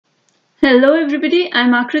Hello everybody,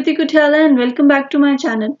 I'm Akriti Kuthyala and welcome back to my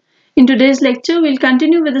channel. In today's lecture, we'll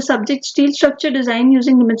continue with the subject steel structure design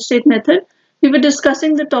using limit state method. We were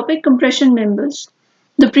discussing the topic compression members.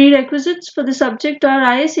 The prerequisites for the subject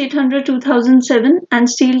are IS 800-2007 and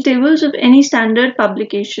steel tables of any standard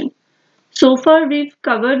publication. So far, we've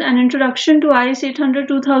covered an introduction to IS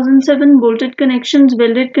 800-2007, bolted connections,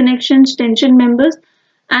 welded connections, tension members,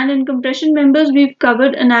 and in compression members, we've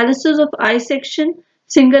covered analysis of I-section,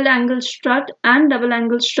 single angle strut, and double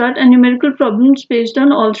angle strut, and numerical problems based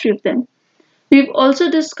on all three of them. We've also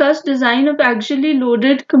discussed design of axially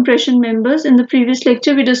loaded compression members. In the previous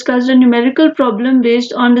lecture, we discussed a numerical problem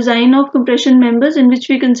based on design of compression members in which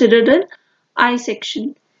we considered an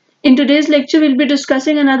I-section. In today's lecture, we'll be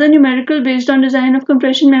discussing another numerical based on design of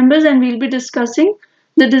compression members, and we'll be discussing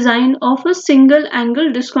the design of a single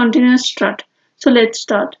angle discontinuous strut. So let's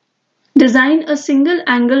start. Design a single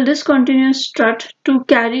angle discontinuous strut to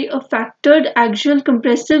carry a factored axial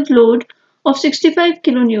compressive load of 65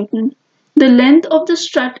 kN. The length of the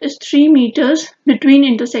strut is 3 meters between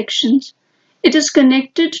intersections. It is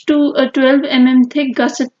connected to a 12 mm thick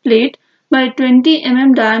gusset plate by 20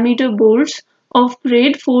 mm diameter bolts of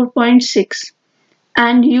grade 4.6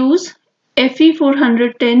 and use Fe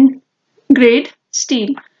 410 grade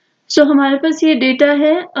steel. So हमारे पास ये data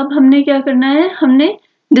है. अब हमने क्या करना है, हमने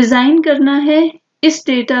design करना है इस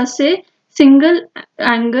डेटा से सिंगल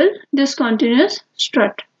एंगल डिसकंटिन्यूअस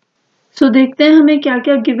स्ट्रट. सो देखते हैं हमें क्या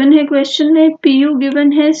क्या गिवन है क्वेश्चन में. पीयू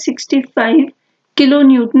गिवन है 65 किलो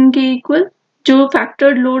न्यूटन के इक्वल. जो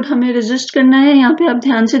फैक्टर्ड लोड हमें रेजिस्ट करना है, यहाँ पे आप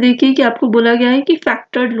ध्यान से देखिए कि आपको बोला गया है कि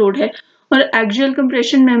फैक्टर्ड लोड है और एक्सियल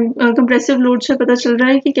कंप्रेसिव लोड से पता चल रहा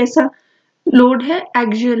है कि कैसा लोड है,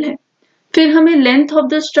 एक्सियल है. फिर हमें लेंथ ऑफ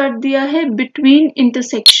द स्ट्रट दिया है बिटवीन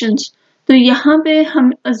इंटरसेक्शंस. तो यहाँ पे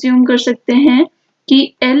हम अज्यूम कर सकते हैं कि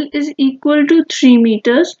L is equal to 3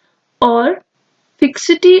 metres और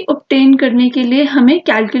फिक्सिटी ऑब्टेन करने के लिए हमें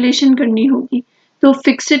कैलकुलेशन करनी होगी. तो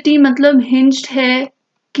फिक्सिटी मतलब हिंज्ड है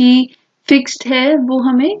कि फिक्स्ड है, वो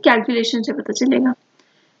हमें कैलकुलेशन से पता चलेगा.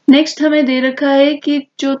 नेक्स्ट हमें दे रखा है कि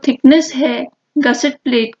जो थिकनेस है गसेट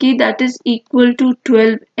प्लेट की that is equal to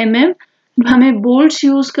 12 mm. हमें बोल्ट्स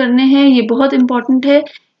यूज करने हैं, ये बहुत इंपॉर्टेंट है.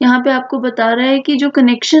 यहाँ पे आपको बता रहा है कि जो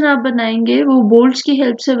कनेक्शन आप बनाएंगे वो बोल्ट्स की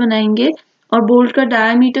हेल्प से बनाएंगे और बोल्ट का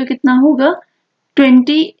डायमीटर कितना होगा,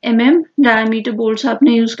 20 mm डायमीटर बोल्ट्स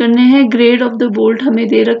आपने यूज करने हैं. ग्रेड ऑफ द बोल्ट हमें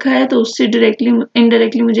दे रखा है, तो उससे डायरेक्टली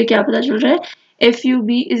इनडायरेक्टली मुझे क्या पता चल रहा है, FUB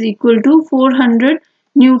is equal to 400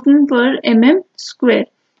 Newton पर mm स्क्वायर.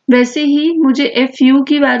 वैसे ही मुझे FU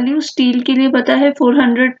की वैल्यू स्टील के लिए पता है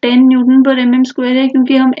 410 न्यूटन पर mm स्क्वायर है,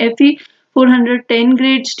 क्योंकि हम FE 410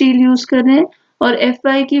 ग्रेड स्टील यूज कर रहे हैं और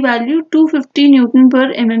FY की वैल्यू 250 न्यूटन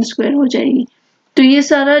पर mm स्क्वायर हो जाएगी. तो ये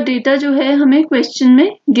सारा डेटा जो है हमें क्वेश्चन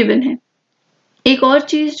में गिवन है. एक और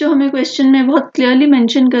चीज जो हमें क्वेश्चन में बहुत क्लियरली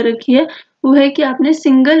मेंशन कर रखी है वो है कि आपने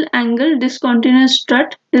single angle discontinuous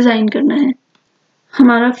strut design करना है.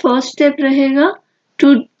 हमारा फर्स्ट स्टेप रहेगा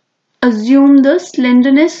to assume the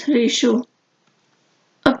slenderness ratio.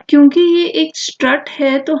 अब क्योंकि ये एक स्ट्रट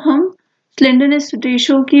है तो हम स्लेंडरनेस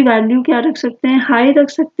रेशियो की वैल्यू क्या रख सकते हैं, हाई रख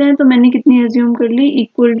सकते हैं. तो मैंने कितनी अज्यूम कर ली,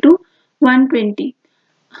 इक्वल टू 120.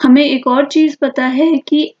 हमें एक और चीज पता है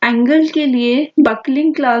कि एंगल के लिए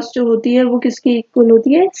बकलिंग क्लास जो होती है वो किसके इक्वल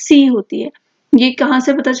होती है, C होती है. ये कहाँ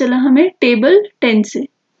से पता चला हमें, टेबल 10 से.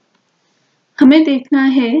 हमें देखना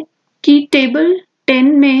है कि टेबल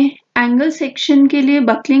 10 में एंगल सेक्शन के लिए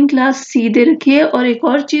बकलिंग क्लास C दे रखी है. और एक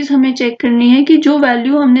और चीज हमें चेक करनी है कि जो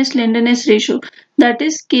वैल्यू हमने slenderness ratio that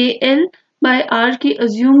is KL/R की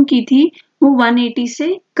अज्यूम की थी वो 180 से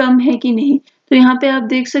कम है कि नहीं. तो यहाँ पे आप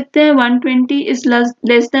देख सकते हैं 120 इज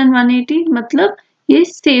लेस देन 180, मतलब ये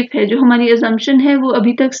सेफ है. जो हमारी अजम्पशन है वो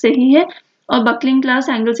अभी तक सही है और बकलिंग क्लास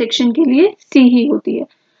एंगल सेक्शन के लिए C ही होती है.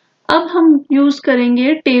 अब हम यूज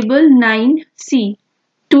करेंगे table 9C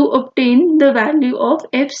to obtain the value of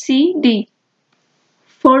FCD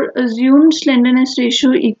for assumed slenderness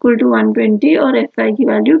ratio equal to 120 और FI की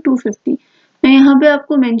वैल्यू 250. मैं यहाँ पे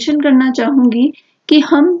आपको मेंशन करना चाहूंगी कि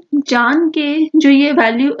हम जान के जो ये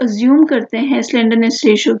वैल्यू अज्यूम करते हैं स्लेंडरनेस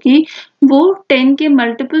रेशियो की वो 10 के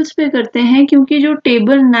मल्टीपल्स पे करते हैं, क्योंकि जो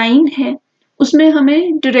टेबल 9 है उसमें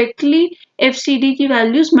हमें डायरेक्टली FCD की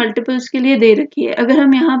वैल्यूज मल्टीपल्स के लिए दे रखी है. अगर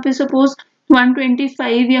हम यहाँ पे सपोज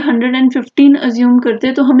 125 या 115 अज्यूम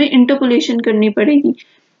करते तो हमें इंटरपोलेशन करनी पड़ेगी.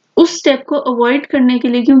 उस स्टेप को अवॉइड करने के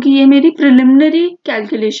लिए, क्योंकि ये मेरी प्रिलिमिनरी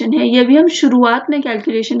कैलकुलेशन है, ये अभी हम शुरुआत में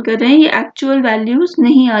कैलकुलेशन कर रहे हैं, ये एक्चुअल वैल्यूज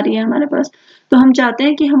नहीं आ रही है हमारे पास. तो हम चाहते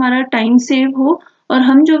हैं कि हमारा टाइम सेव हो और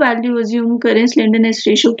हम जो वैल्यू अज्यूम करें स्लेंडरनेस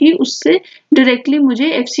रेशियो की उससे डायरेक्टली मुझे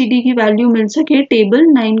FCD की वैल्यू मिल सके टेबल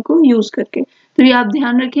 9 को यूज करके. तो ये आप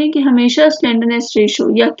ध्यान रखें कि हमेशा स्लेंडरनेस रेशो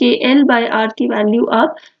या KL/R की वैल्यू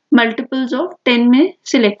आप मल्टीपल्स ऑफ 10 में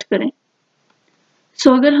सिलेक्ट करें।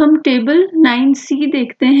 सो अगर हम टेबल 9C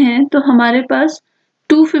देखते हैं तो हमारे पास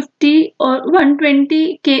 250 और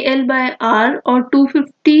 120 KL/R और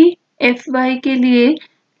 250 FY के लिए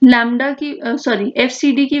लैम्डा की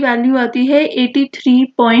FCD की वैल्यू आती है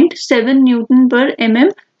 83.7 न्यूटन पर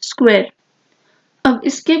mm स्क्वायर। अब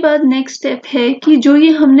इसके बाद नेक्स्ट स्टेप है कि जो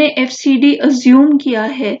ये हमने FCD अज्यूम किया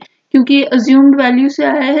है, क्योंकि ये अज्यूम्ड वैल्यू से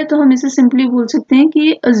आया है तो हम इसे सिंपली बोल सकते हैं कि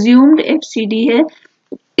ये अज्यूम्ड FCD है।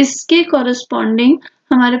 इसके कॉरस्पॉन्डिंग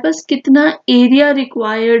हमारे पास कितना एरिया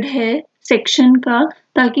रिक्वायर्ड है सेक्शन का,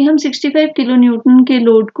 ताकि हम 65 किलो न्यूटन के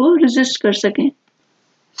लोड को रेजिस्ट कर सकें।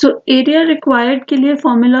 सो एरिया रिक्वायर्ड के लिए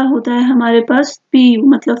फॉर्मूला होता है हमारे पास PU,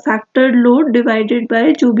 मतलब फैक्टर्ड लोड डिवाइडेड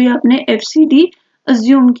बाय जो भी आपने FCD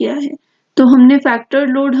अज्यूम किया है। तो हमने फैक्टर्ड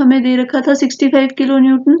लोड हमें दे रखा था 65 किलो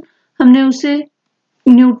न्यूटन, हमने उसे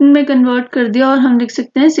न्यूटन में कन्वर्ट कर दिया और हम लिख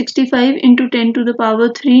सकते हैं 65 ×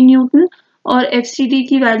 10⁻³ न्यूटन, और FCD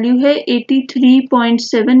की वैल्यू है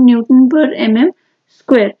 83.7 न्यूटन पर mm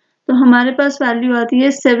स्क्वायर। तो हमारे पास वैल्यू आती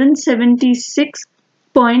है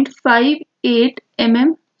 776.58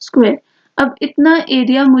 mm स्क्वायर। अब इतना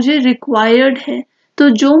एरिया मुझे रिक्वायर्ड है, तो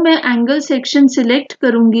जो मैं एंगल सेक्शन सिलेक्ट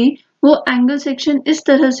करूंगी वो एंगल सेक्शन इस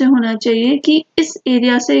तरह से होना चाहिए कि इस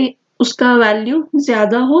एरिया से उसका वैल्यू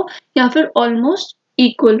ज्यादा हो या फिर ऑलमोस्ट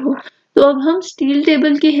इक्वल हो। तो अब हम स्टील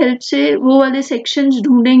टेबल की हेल्प से वो वाले सेक्शंस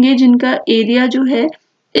ढूंढेंगे जिनका एरिया जो है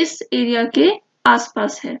इस एरिया के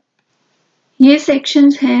आसपास है। ये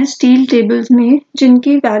सेक्शंस हैं स्टील टेबल्स में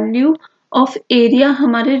जिनकी वैल्यू ऑफ एरिया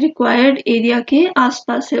हमारे रिक्वायर्ड एरिया के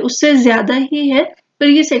आसपास है, उससे ज्यादा ही है पर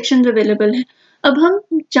ये सेक्शंस अवेलेबल है। अब हम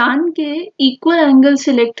जान के इक्वल एंगल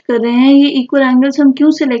सिलेक्ट कर रहे हैं। ये इक्वल एंगल्स हम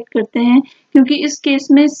क्यों सिलेक्ट करते हैं? क्योंकि इस केस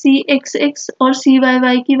में CXX और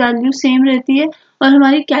CYY की वैल्यू सेम रहती है और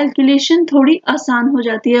हमारी कैलकुलेशन थोड़ी आसान हो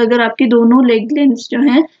जाती है अगर आपकी दोनों लेग लेंथ्स जो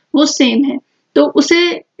हैं वो सेम है। तो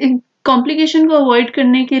उसे कॉम्प्लिकेशन को अवॉइड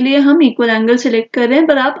करने के लिए हम इक्वल एंगल सिलेक्ट कर रहे हैं,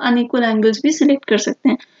 पर आप अनइक्वल एंगल्स भी सिलेक्ट कर सकते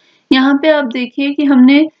हैं। यहाँ पे आप देखिए कि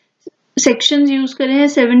हमने सेक्शंस यूज करे हैं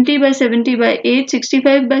 70/70/8,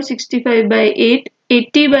 65/65/8,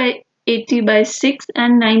 80/80/6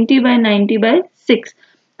 एंड 90/90/6।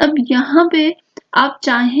 अब यहाँ पे आप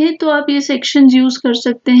चाहें तो आप ये सेक्शंस यूज कर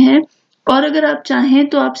सकते हैं, और अगर आप चाहें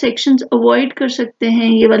तो आप सेक्शंस अवॉइड कर सकते हैं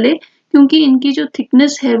ये वाले, क्योंकि इनकी जो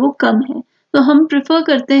थिकनेस है वो कम है। तो हम प्रेफर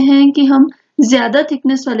करते हैं कि हम ज्यादा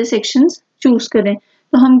थिकनेस वाले सेक्शंस चूज करें।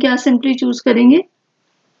 तो हम क्या सिंपली चूज करेंगे,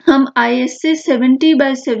 हम ISA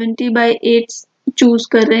 70/70/8 चूज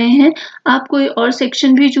कर रहे हैं। आप कोई और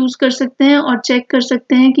सेक्शन भी चूज कर सकते हैं और चेक कर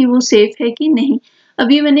सकते हैं कि वो सेफ है कि नहीं।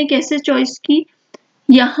 अभी मैंने कैसे चॉइस की,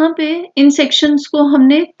 यहाँ पे इन सेक्शंस को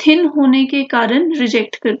हमने थिन होने के कारण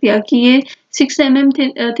रिजेक्ट कर दिया कि ये 6 mm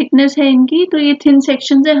थिकनेस है इनकी, तो ये थिन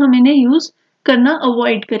सेक्शंस है, हम इन्हें यूज करना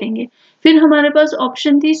अवॉइड करेंगे। फिर हमारे पास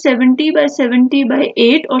ऑप्शन थी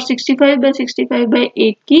 70/70/8 और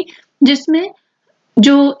 65/65/8 की, जिसमें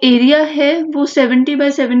जो एरिया है वो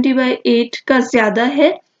 70/70/8 का ज्यादा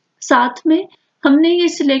है। साथ में हमने ये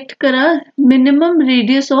सिलेक्ट करा मिनिमम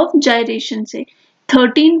रेडियस ऑफ जायरेशन से।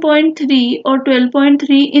 13.3 और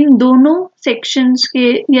 12.3 इन दोनों सेक्शंस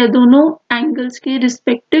के या दोनों एंगल्स के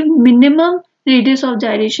respective minimum radius of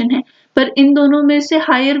gyration है, पर इन दोनों में से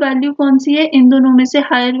हायर वैल्यू कौन सी है? इन दोनों में से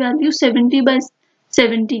हायर वैल्यू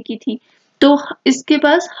 70/70 की थी, तो इसके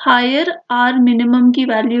पास हायर R मिनिमम की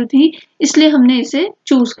वैल्यू थी, इसलिए हमने इसे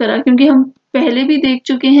चूज करा। क्योंकि हम पहले भी देख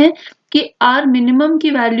चुके हैं कि R मिनिमम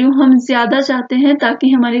की वैल्यू हम ज्यादा चाहते हैं ताकि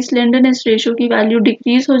हमारी स्लेंडरनेस रेशो की वैल्यू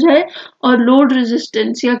डिक्रीज हो जाए और लोड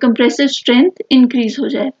रेजिस्टेंस या कंप्रेसिव स्ट्रेंथ इंक्रीज हो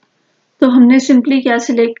जाए। तो हमने सिंपली क्या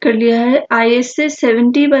सिलेक्ट कर लिया है, ISA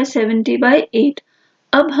 70/70/8।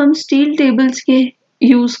 अब हम स्टील टेबल्स के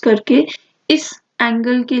यूज करके इस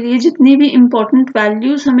एंगल के लिए जितनी भी इंपॉर्टेंट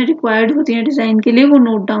वैल्यूज हमें रिक्वायर्ड होती हैं डिजाइन के लिए वो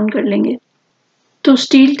नोट डाउन कर लेंगे। तो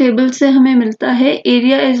स्टील टेबल से हमें मिलता है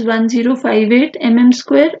एरिया इज 1058 mm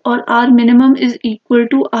स्क्वायर और R minimum is equal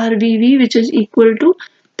to RVV which is equal to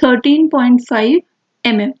 13.5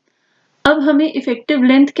 mm। अब हमें इफेक्टिव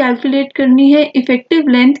लेंथ कैलकुलेट करनी है। इफेक्टिव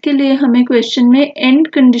लेंथ के लिए हमें क्वेश्चन में एंड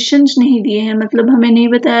कंडीशंस नहीं दिए हैं, मतलब हमें नहीं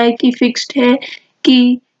बताया कि फिक्स्ड है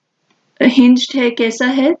कि हिंज्ड है, कैसा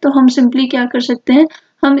है। तो हम सिंपली क्या कर सकते हैं,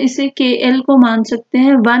 हम इसे KL को मान सकते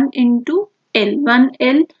हैं 1 × L।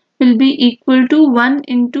 1L will be equal to 1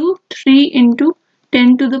 × 3 ×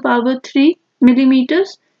 10⁻³ millimeters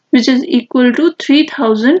which is equal to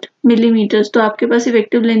 3000 millimeters। तो आपके पास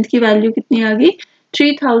इफेक्टिव लेंथ की वैल्यू कितनी आ गई,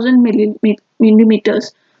 3000 millimeters।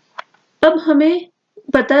 अब हमें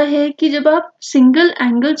पता है कि जब आप सिंगल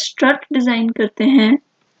एंगल स्ट्रट डिजाइन करते हैं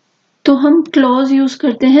तो हम क्लॉज यूज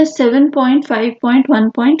करते हैं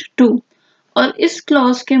 7.5.1.2 और इस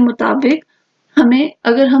क्लॉज के मुताबिक हमें,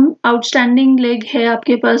 अगर हम आउटस्टैंडिंग लेग है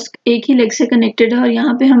आपके पास, एक ही लेग से कनेक्टेड है और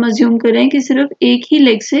यहाँ पे हम अज्यूम कर रहे हैं कि सिर्फ एक ही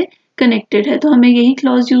लेग से कनेक्टेड है, तो हमें यही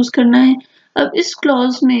क्लॉज यूज करना है। अब इस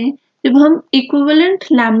क्लॉज में जब हम इक्विवेलेंट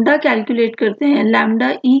लैम्डा कैलकुलेट करते हैं,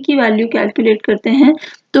 लैम्डा ई की वैल्यू कैलकुलेट करते हैं,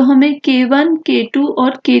 तो हमें K1, K2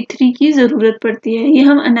 और K3 की जरूरत पड़ती है। ये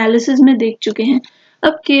हम एनालिसिस में देख चुके हैं।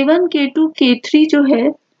 अब K1, K2, K3 जो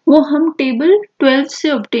है वो हम टेबल 12 से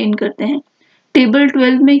ऑब्टेन करते हैं। टेबल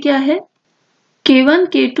 12 में क्या है, K1,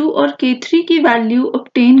 K2 और K3 की वैल्यू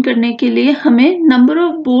ऑब्टेन करने के लिए हमें number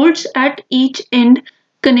of bolts at each and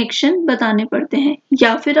connection बताने पड़ते हैं।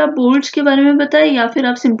 या फिर आप बोल्ट्स के बारे में बताएं, या फिर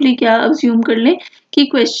आप सिंपली क्या अज्यूम कर लें कि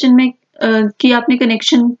क्वेश्चन में कि आपने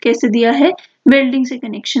कनेक्शन कैसे दिया है, वेल्डिंग से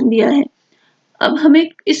कनेक्शन दिया है। अब हमें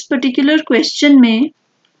इस पर्टिकुलर क्वेश्चन में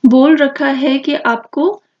बोल रखा है कि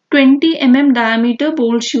आपको 20 mm डायमीटर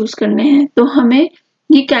बोल्ट्स यूज करने हैं, तो हमें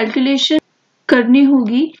ये कैलकुलेशन करनी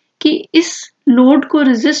होगी कि इस लोड को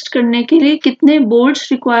रेजिस्ट करने के लिए कितने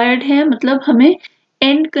बोल्ट्स रिक्वायर्ड हैं, मतलब हमें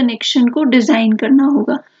एंड कनेक्शन को डिजाइन करना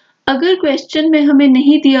होगा। अगर क्वेश्चन में हमें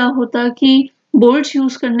नहीं दिया होता कि बोल्ट्स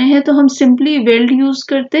यूज करने हैं, तो हम सिंपली वेल्ड यूज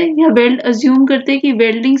करते या वेल्ड अज्यूम करते कि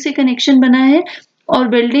वेल्डिंग से कनेक्शन बना है और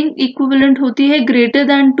वेल्डिंग इक्विवेलेंट होती है greater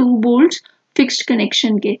than 2 bolts fixed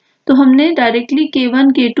connection के। तो हमने डायरेक्टली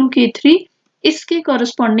K1, K2, K3 इसके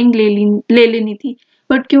कॉरस्पॉन्डिंग ले लेनी थी।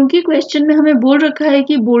 बट क्योंकि क्वेश्चन में हमें बोल रखा है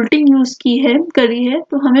कि बोल्टिंग यूज करी है,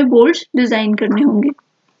 तो हमें बोल्ट्स डिजाइन करने होंगे।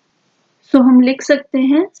 सो हम लिख सकते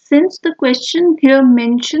हैं, since the question here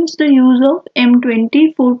mentions the use of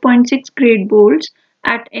M20 4.6 grade bolts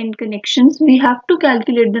eight and connections, we have to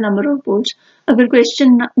calculate the number of bolts. अगर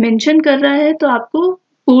क्वेश्चन मेंशन कर रहा है तो आपको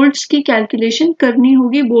बोल्ट्स की कैलकुलेशन करनी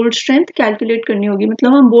होगी, बोल्ट स्ट्रेंथ कैलकुलेट करनी होगी,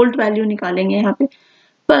 मतलब हम बोल्ट वैल्यू निकालेंगे यहाँ पे।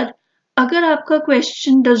 पर अगर आपका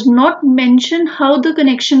question does not mention how the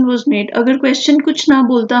connection was made, अगर क्वेश्चन कुछ ना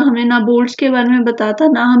बोलता, हमें ना बोल्ट्स के बारे में बताता,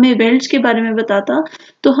 ना हमें वेल्ड्स के बारे में बताता,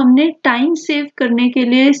 तो हमने टाइम सेव करने के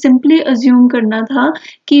लिए सिंपली अज्यूम करना था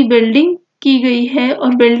कि वेल्डिंग की गई है,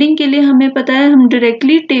 और वेल्डिंग के लिए हमें पता है हम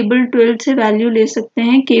डायरेक्टली टेबल 12 से वैल्यू ले सकते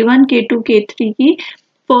हैं K1, K2, K3 की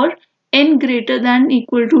for n greater than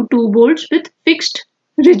equal to 2 bolts with fixed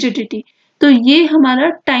rigidity। तो ये हमारा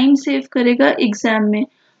टाइम सेव करेगा एग्जाम में।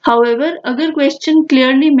 However, अगर क्वेश्चन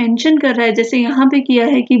क्लियरली मेंशन कर रहा है, जैसे यहाँ पे किया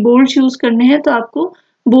है कि बोल्ट्स यूज करने हैं, तो आपको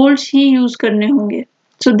बोल्ट्स ही यूज करने होंगे।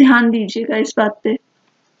 सो ध्यान दीजिएगा इस बात पे।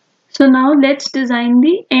 So now let's design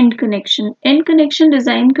the and connection. And connection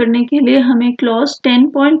design करने के लिए हमें क्लॉज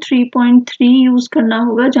 10.3.3 यूज करना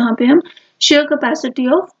होगा, जहाँ पे हम share capacity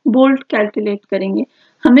of bolt calculate करेंगे।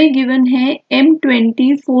 हमें गिवन है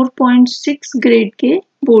M20 4.6 ग्रेड के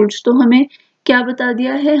बोल्ट्स, तो हमें क्या बता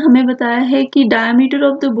दिया है, हमें बताया है कि diameter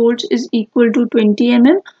of the bolts is equal to 20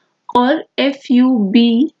 mm और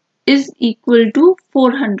FUB इज इक्वल टू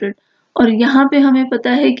 400। और यहाँ पे हमें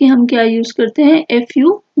पता है कि हम क्या यूज करते हैं,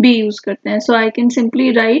 FUB यूज करते हैं। सो I can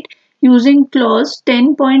simply write using clause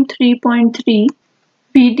 10.3.3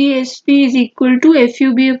 VDSP is equal to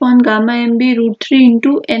FUB upon gamma MB √3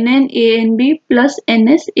 into NN ANB plus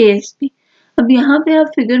NS ASB। अब यहाँ पे आप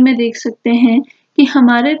फिगर में देख सकते हैं कि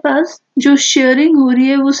हमारे पास जो शेयरिंग हो रही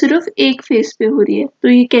है वो सिर्फ एक फेस पे हो रही है। तो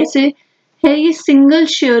ये कैसे है, ये सिंगल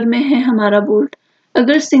शेयर में है हमारा बोल्ट।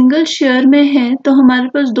 अगर सिंगल शेयर में है तो हमारे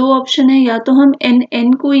पास दो ऑप्शन है, या तो हम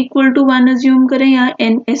NN को इक्वल टू 1 अज्यूम करें या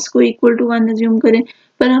NS को इक्वल टू 1 अज्यूम करें।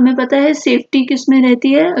 पर हमें पता है सेफ्टी किस में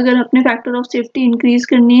रहती है, अगर अपने फैक्टर ऑफ सेफ्टी इंक्रीज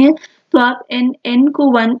करनी है तो आप NN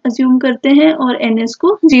को 1 अज्यूम करते हैं और NS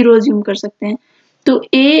को 0 अज्यूम कर सकते हैं। तो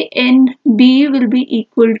ANB will be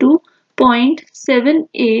equal to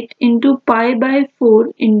 0.78 into pi by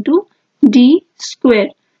 4 into d square.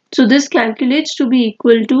 So this calculates to be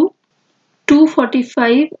equal to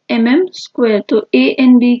 245 mm square। तो A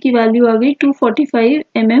and B की वैल्यू आ गई 245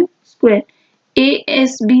 mm square।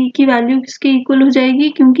 ASB की वैल्यू किसके इक्वल हो जाएगी,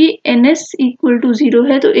 क्योंकि NS इक्वल टू 0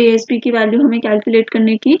 है तो ASB की वैल्यू हमें कैलकुलेट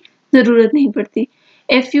करने की जरूरत नहीं पड़ती।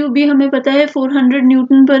 FUB हमें पता है 400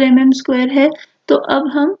 न्यूटन पर mm स्क्वायर है। तो अब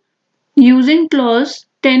हम यूजिंग क्लॉज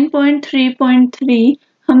 10.3.3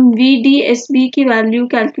 हम VDSB की वैल्यू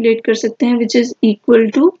कैलकुलेट कर सकते हैं, which is equal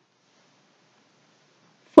to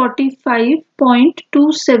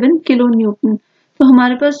 45.27 kilo Newton. तो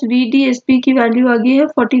हमारे पास VDSB की वैल्यू आ गई है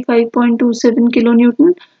 45.27 किलो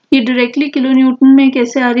न्यूटन। ये डायरेक्टली किलो न्यूटन में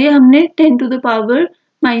कैसे आ रही है, हमने 10 to the power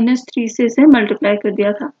 -3 से इसे मल्टीप्लाई कर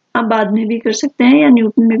दिया था। आप बाद में भी कर सकते हैं या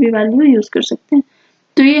न्यूटन में भी वैल्यू यूज कर सकते हैं।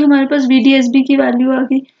 तो ये हमारे पास VDSB की वैल्यू आ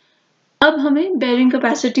गई। अब हमें bearing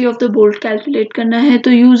capacity of the bolt calculate करना है।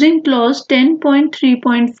 तो यूजिंग क्लॉज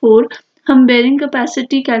 10.3.4 हम बेयरिंग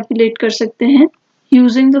कैपेसिटी कैलकुलेट कर सकते हैं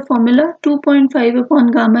using the formula 2.5 upon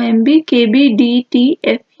gamma MB KB D T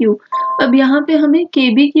F you. अब यहाँ पे हमें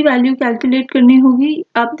केबी की वैल्यू कैलकुलेट करनी होगी।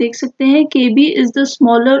 आप देख सकते हैं केबी is the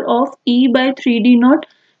smaller of E bye 3d0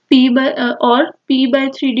 P bye और P bye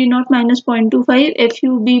 3d0 minus 0.25 F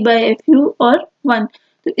you B bye F you और 1।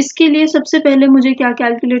 तो इसके लिए सबसे पहले मुझे क्या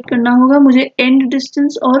कैलकुलेट करना होगा, मुझे एंड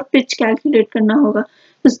डिस्टेंस और पिच कैलकुलेट करना होगा।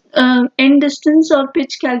 एंड डिस्टेंस और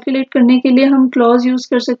पिच कैलकुलेट करने के लिए हम क्लॉज यूज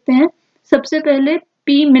कर सकते हैं। सबसे पहले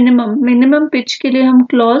P मिनिमम पिच के लिए हम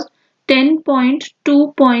क्लॉज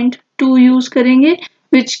 10.2.2 यूज करेंगे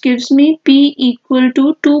which gives me P equal to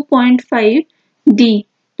 2.5 D।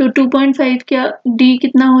 तो 2.5 क्या D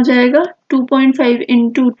कितना हो जाएगा, 2.5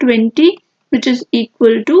 into 20 which is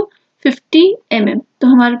equal to 50 mm। तो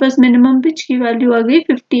हमारे पास मिनिमम पिच की वैल्यू आ गई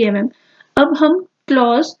 50 mm। अब हम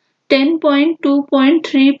क्लॉज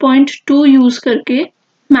 10.2.3.2 यूज करके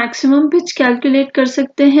मैक्सिमम पिच कैलकुलेट कर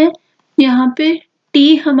सकते हैं। यहाँ पे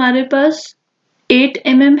T हमारे पास 8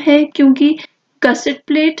 mm है क्योंकि गसेट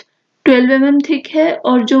प्लेट 12 mm थिक है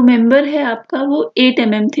और जो मेंबर है आपका वो 8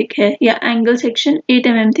 mm थिक है या एंगल सेक्शन 8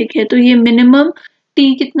 mm थिक है। तो ये मिनिमम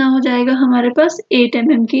T कितना हो जाएगा हमारे पास 8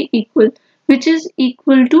 mm के equal which is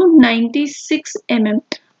equal to 96 mm।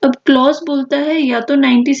 अब क्लॉज बोलता है या तो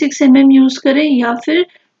 96 mm यूज करें या फिर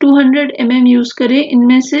 200 mm यूज करें,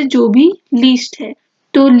 इनमें से जो भी लीस्ट है।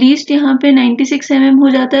 तो लीस्ट यहाँ पे 96 mm हो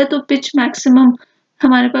जाता है तो पिच मैक्सिमम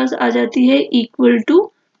हमारे पास आ जाती है इक्वल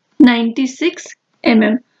टू 96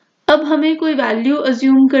 mm। अब हमें कोई वैल्यू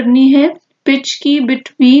अज्यूम करनी है पिच की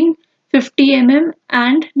बिटवीन 50 mm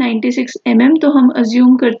एंड 96 mm, तो हम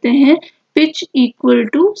अज्यूम करते हैं पिच इक्वल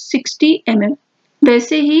टू 60 mm।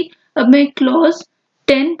 वैसे ही अब मैं क्लॉज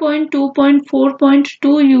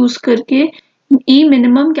 10.2.4.2 यूज करके E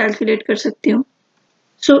मिनिमम कैलकुलेट कर सकती हूँ।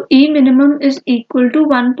 So E minimum is equal to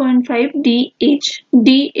 1.5 DH।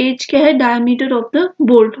 DH क्या है, diameter of the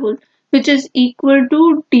bolt hole which is equal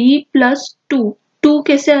to D plus 2। 2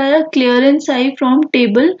 कैसे आया, clearance आई from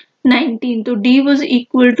table 19, तो D was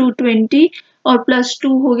equal to 20 और plus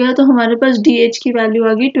 2 हो गया तो हमारे पास DH की वैल्यू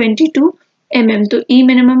आ गई 22 mm। तो E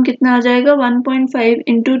minimum कितना आ जाएगा 1.5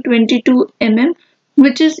 into 22 mm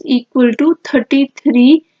which is equal to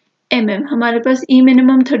 33 mm। हमारे पास E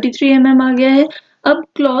minimum 33 mm आ गया है। अब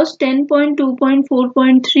क्लॉज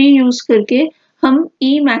 10.2.4.3 यूज करके हम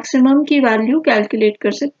E मैक्सिमम की वैल्यू कैलकुलेट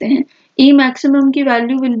कर सकते हैं। E मैक्सिमम की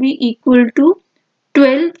value will be equal to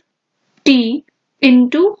 12T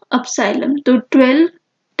into अपसाइलम। तो 12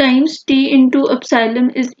 times T into अपसाइलम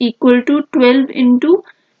is equal to 12 into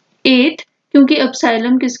 8 क्योंकि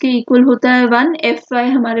अपसाइलम किसके इक्वल होता है 1, Fy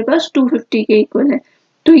हमारे पास 250 के इक्वल है।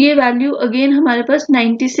 तो ये वैल्यू अगेन हमारे पास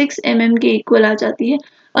 96 mm के इक्वल आ जाती है।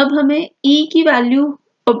 अब हमें E की वैल्यू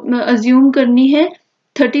अज्यूम करनी है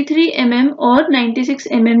 33 mm और 96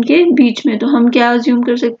 mm के बीच में, तो हम क्या अज्यूम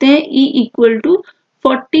कर सकते हैं E इक्वल टू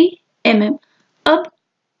 40 mm। अब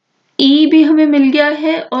E भी हमें मिल गया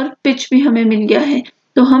है और पिच भी हमें मिल गया है,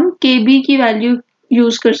 तो हम KB की वैल्यू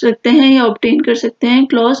यूज कर सकते हैं या ऑब्टेन कर सकते हैं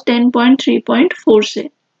क्लॉज 10.3.4 से।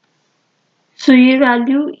 सो ये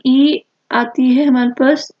वैल्यू E आती है हमारे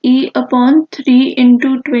पास E upon 3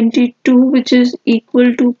 into 22 which is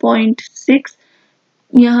equal to 0.6।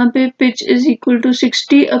 यहाँ पे pitch is equal to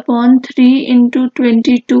 60 upon 3 into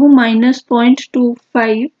 22 minus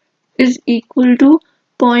 0.25 is equal to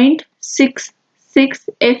 0.66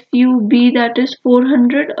 FUB that is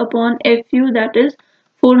 400 upon FU that is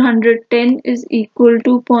 410 is equal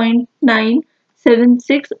to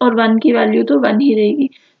 0.976 और 1 की वैल्यू तो 1 ही रहेगी।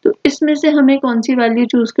 तो इसमें से हमें कौन सी वैल्यू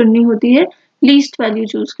चूज करनी होती है, लीस्ट वैल्यू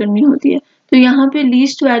चूज करनी होती है। तो यहाँ पे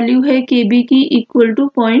लीस्ट वैल्यू है KB की इक्वल टू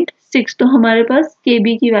 0.6, तो हमारे पास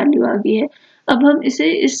KB की वैल्यू आ गई है। अब हम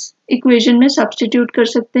इसे इस इक्वेशन में सब्स्टिट्यूट कर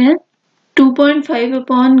सकते हैं 2.5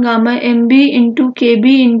 upon gamma MB into KB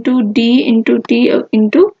into D into T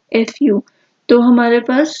into FU। तो हमारे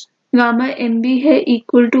पास गामा MB है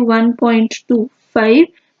equal to 1.25,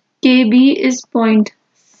 KB is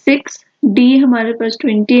 0.6, D हमारे पास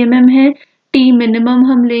 20 mm है, T मिनिमम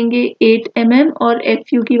हम लेंगे 8 mm और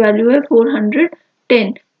FU की वैल्यू है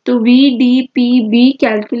 410। तो VDPB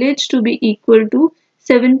calculates to be equal to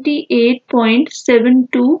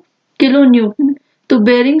 78.72 kilo Newton. तो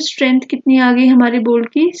बेयरिंग स्ट्रेंथ कितनी आ गई हमारे बोल्ट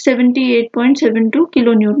की 78.72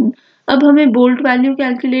 किलो न्यूटन। अब हमें बोल्ट वैल्यू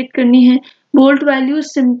कैलकुलेट करनी है। Bolt value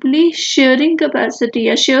simply sharing capacity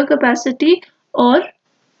या शेयर कैपेसिटी और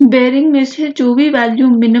बेयरिंग में से जो भी वैल्यू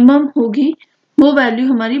मिनिमम होगी वो वैल्यू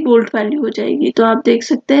हमारी बोल्ट वैल्यू हो जाएगी। तो आप देख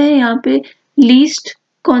सकते हैं यहाँ पे लीस्ट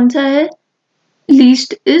कौन सा है,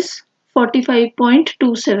 लीस्ट इज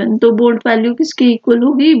 45.27। तो बोल्ट वैल्यू किसके इक्वल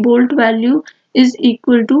होगी, bolt value is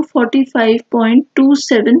equal to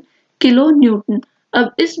 45.27 kilo Newton.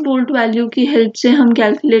 अब इस बोल्ट वैल्यू की हेल्प से हम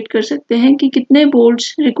कैलकुलेट कर सकते हैं कि कितने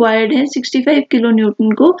बोल्ट्स रिक्वायर्ड हैं 65 किलो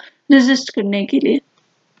न्यूटन को रेजिस्ट करने के लिए।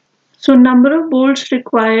 So number of bolts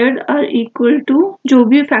required are equal to जो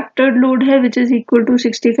भी factored load है which is equal to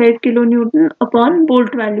 65 kilonewton upon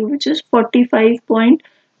bolt value which is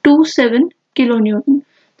 45.27 kilonewton।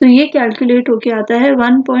 तो ये कैलकुलेट होके आता है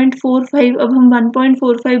 1.45। अब हम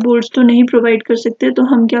 1.45 बोल्ट्स तो नहीं प्रोवाइड कर सकते, तो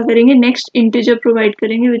हम क्या करेंगे, नेक्स्ट इंटीजर प्रोवाइड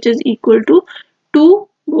करेंगे which is equal to 2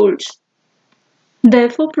 bolts।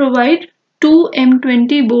 Therefore provide 2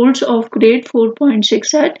 M20 bolts of grade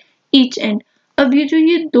 4.6 at each end। अब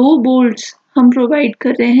ये दो बोल्ट्स हम प्रोवाइड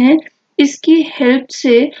कर रहे हैं, इसकी हेल्प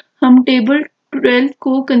से हम टेबल 12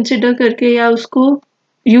 को कंसिडर करके या उसको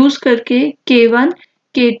यूज करके K1,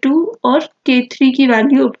 K2 और K3 की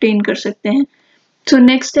वैल्यू ऑब्टेन कर सकते हैं। तो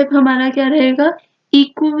नेक्स्ट स्टेप हमारा क्या रहेगा,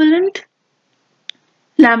 इक्विवेलेंट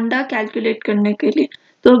लैम्डा कैलकुलेट करने के लिए।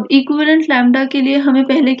 तो अब इक्विवेलेंट लैम्डा के लिए हमें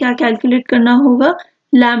पहले क्या कैलकुलेट करना होगा,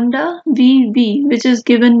 lambda VV which is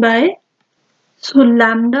given by, so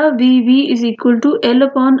lambda VV is equal to L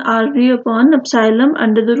upon RV upon epsilon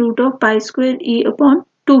under the root of pi square E upon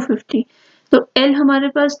 250। तो L हमारे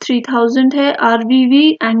पास 3000 है,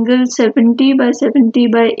 RVV एंगल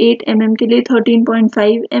 70/70/8 mm के लिए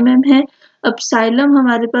 13.5 mm है, epsilon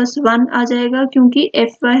हमारे पास 1 आ जाएगा क्योंकि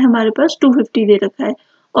Fy हमारे पास 250 दे रखा है,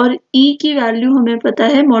 और E की वैल्यू हमें पता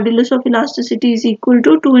है, modulus of elasticity is equal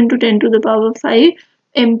to 2 × 10⁵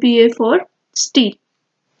 MPa for steel.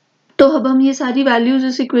 तो अब हम ये सारी वैल्यूज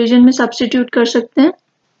इस इक्वेशन में सब्स्टिट्यूट कर सकते हैं।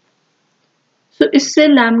 तो इससे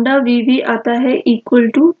लैम्डा VV आता है इक्वल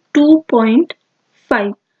टू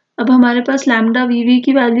 2.5। अब हमारे पास लैम्डा VV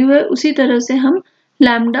की वैल्यू है, उसी तरह से हम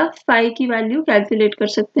लैम्डा फाई की वैल्यू कैलकुलेट कर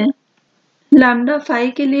सकते हैं। लैम्डा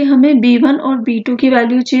फाई के लिए हमें B1 और B2 की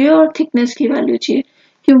वैल्यू चाहिए और थिकनेस की वैल्यू चाहिए।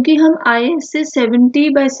 क्योंकि हम IS से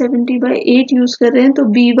 70/70/8 यूज कर रहे हैं, तो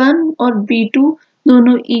B1 और B2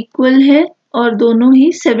 दोनों इक्वल है और दोनों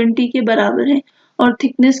ही 70 के बराबर है, और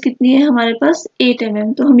थिकनेस कितनी है हमारे पास 8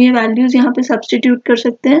 mm। तो हम ये वैल्यूज यहाँ पे सब्स्टिट्यूट कर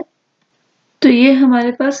सकते हैं। तो ये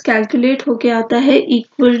हमारे पास कैलकुलेट होके आता है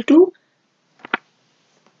इक्वल टू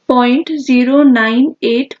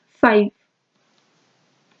 0.0985।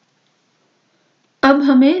 अब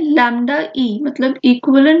हमें लैम्डा E मतलब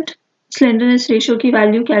इक्विवेलेंट स्लेंडरनेस रेशियो की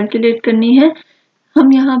वैल्यू कैलकुलेट करनी है।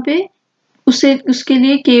 हम यहाँ पे उसके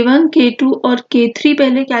लिए K1, K2 और K3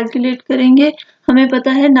 पहले कैलकुलेट करेंगे। हमें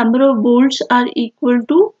पता है number of bolts are equal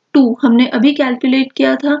to 2, हमने अभी कैलकुलेट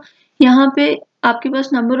किया था। यहाँ पे आपके पास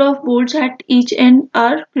number of bolts at each and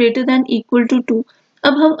are greater than equal to 2।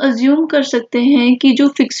 अब हम अज्यूम कर सकते हैं कि जो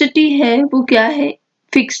फिक्सिटी है वो क्या है,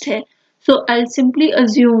 फिक्स्ड है। सो I simply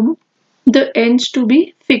assume the ends to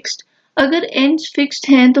be fixed. अगर एंड्स फिक्स्ड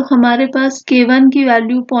हैं तो हमारे पास K1 की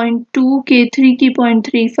वैल्यू 0.2, K3 की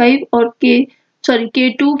 0.35 और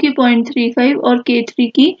K2 की 0.35 और K3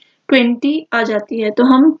 की 20 आ जाती है। तो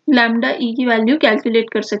हम लैम्डा E की वैल्यू कैलकुलेट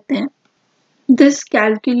कर सकते हैं। This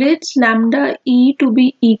calculates lambda E to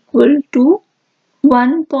be equal to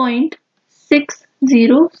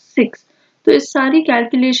 1.606। तो इस सारी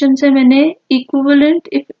कैलकुलेशन से मैंने इक्विवेलेंट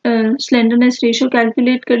स्लेंडरनेस रेशियो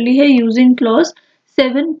कैलकुलेट कर ली है यूजिंग क्लॉज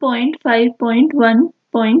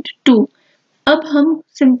 7.5.1.2। अब हम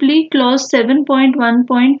सिंपली क्लॉज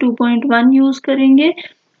 7.1.2.1 यूज करेंगे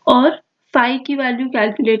और फाई की वैल्यू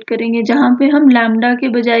कैलकुलेट करेंगे, जहां पे हम लैम्डा के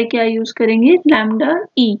बजाय क्या यूज करेंगे, लैम्डा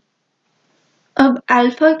E। अब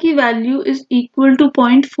अल्फा की वैल्यू इज इक्वल टू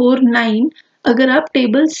 0.49 अगर आप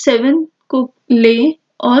टेबल 7 को ले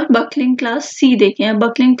और बकलिंग क्लास C देखें। अब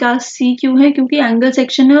बकलिंग क्लास C क्यों है, क्योंकि एंगल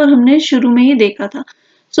सेक्शन है और हमने शुरू में ही देखा था।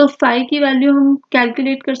 सो फाई की वैल्यू हम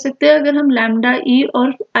कैलकुलेट कर सकते हैं अगर हम लैम्डा E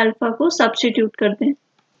और अल्फा को सब्स्टिट्यूट कर दें।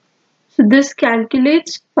 So this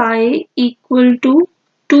calculates phi equal to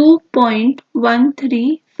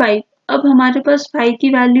 2.135। अब हमारे पास फाई की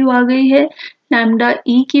वैल्यू आ गई है, लैम्डा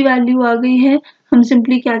E की वैल्यू आ गई है। हम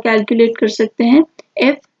सिंपली क्या कैलकुलेट कर सकते हैं,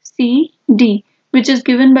 FCD which is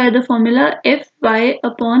given by the formula Fy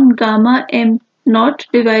upon gamma m naught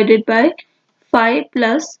divided by phi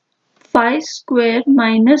plus phi square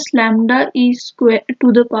minus lambda E square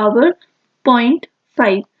to the power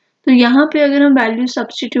 0.5। तो यहाँ पे अगर हम वैल्यू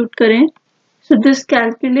सब्स्टिट्यूट करें, so this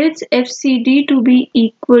calculates FCD to be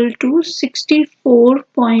equal to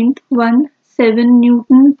 64.17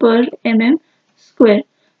 Newton per mm square।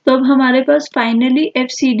 तो अब हमारे पास finally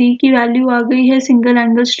FCD की वैल्यू आ गई है सिंगल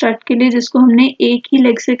एंगल स्ट्रट के लिए, जिसको हमने एक ही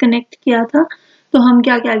लेग से कनेक्ट किया था। तो हम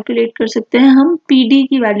क्या कैलकुलेट कर सकते हैं, हम PD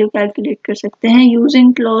की वैल्यू कैलकुलेट कर सकते हैं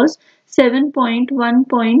using clause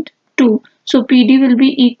 7.1.2। So PD will be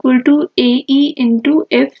equal to AE into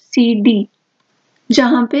FCD।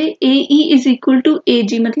 जहाँ पे AE is equal to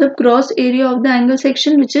AG, मतलब gross area of the angle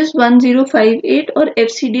section which is 1058 और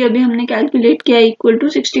FCD अभी हमने कैलकुलेट किया इक्वल टू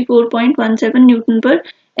 64.17 न्यूटन पर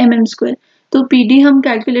mm स्क्वायर। तो PD हम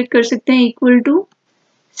कैलकुलेट कर सकते हैं इक्वल टू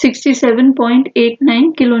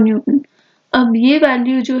 67.89 किलो न्यूटन। अब ये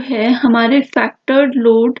वैल्यू जो है हमारे फैक्टर्ड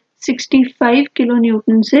लोड 65 किलो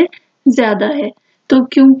न्यूटन से ज्यादा है, तो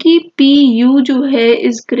क्योंकि PU जो है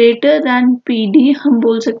इज ग्रेटर दैन PD, हम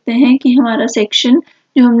बोल सकते हैं कि हमारा सेक्शन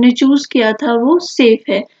जो हमने चूज किया था वो सेफ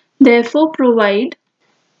है। Therefore provide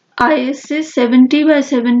ISA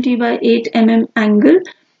 70/70/8 mm angle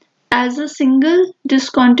as a single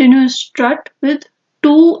discontinuous strut with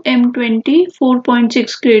 2 M20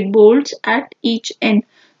 4.6 grade bolts at each end।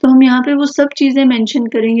 तो हम यहाँ पे वो सब चीजें मेंशन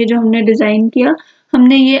करेंगे जो हमने डिजाइन किया।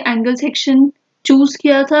 हमने ये एंगल सेक्शन चूज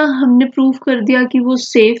किया था, हमने प्रूव कर दिया कि वो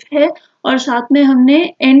सेफ है, और साथ में हमने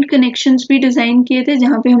एंड कनेक्शंस भी डिजाइन किए थे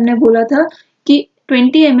जहाँ पे हमने बोला था कि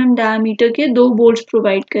 20 mm डायमीटर के 2 बोल्ट्स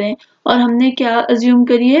प्रोवाइड करें, और हमने क्या अज्यूम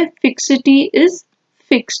करी है, फिक्सिटी इज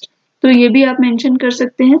फिक्स्ड। तो ये भी आप मेंशन कर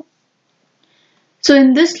सकते हैं। So in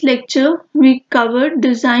this lecture, we covered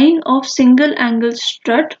design of single angle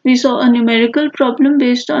strut. We saw a numerical problem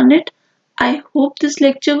based on it. I hope this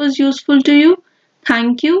lecture was useful to you.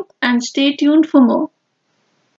 Thank you and stay tuned for more.